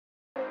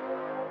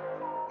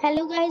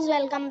Hello guys,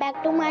 welcome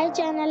back to my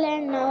channel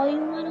and now you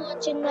are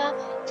watching a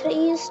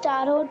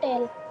 3-star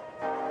hotel.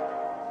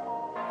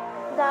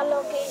 The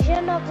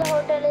location of the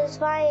hotel is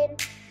fine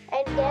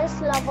and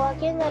guests love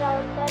walking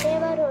around the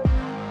neighborhood.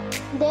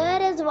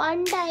 There is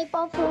one type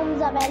of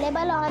rooms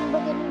available on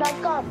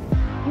booking.com.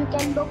 You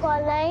can book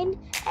online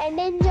and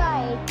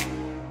enjoy it.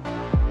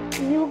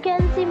 You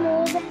can see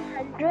more than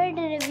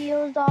 100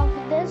 reviews of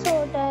this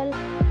hotel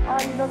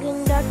on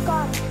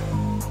booking.com.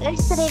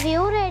 Its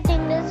review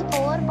rating is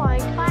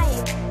 4.5,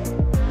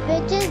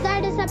 which is the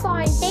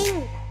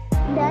disappointing.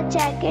 The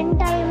check-in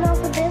time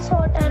of this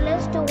hotel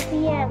is 2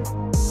 p.m.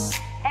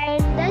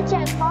 and the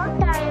check-out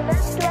time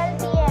is 12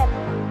 p.m.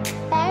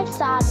 Pets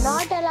are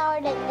not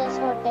allowed in this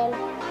hotel.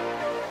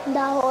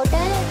 The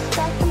hotel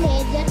expects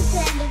major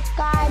credit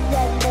cards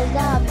and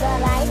reserves the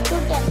right to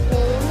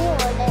temporarily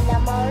hold an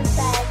amount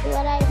prior to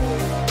arrival.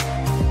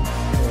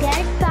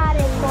 Guests are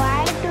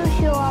required to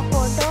show a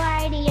photo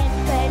ID and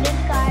credit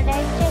card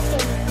at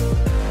check-in.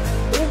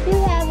 If you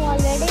have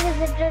already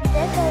visited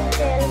this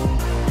hotel,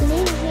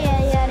 please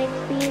share your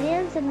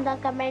experience in the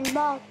comment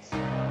box.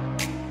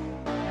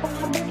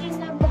 For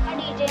booking or more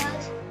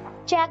details,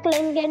 check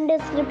link in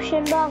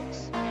description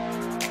box.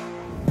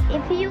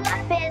 If you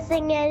are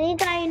facing any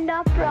kind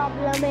of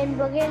problem in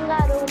booking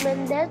a room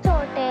in this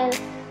hotel,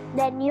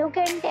 then you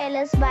can tell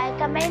us by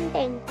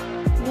commenting.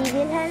 We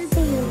will help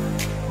you.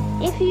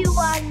 If you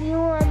are new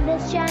on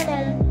this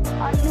channel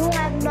or you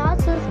have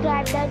not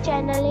subscribed the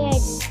channel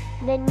yet,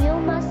 then you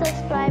must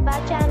subscribe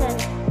our channel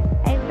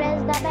and press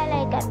the bell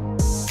icon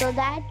so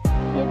that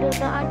you do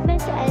not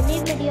miss any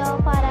video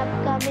of our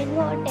upcoming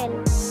hotel.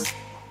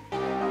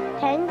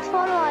 Thanks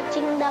for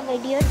watching the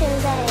video till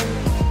the end.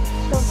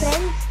 So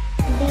friends,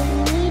 we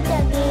meet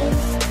again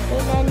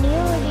in a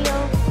new video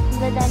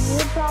with a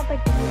new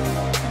property.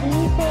 Be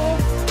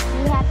safe,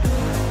 be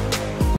happy.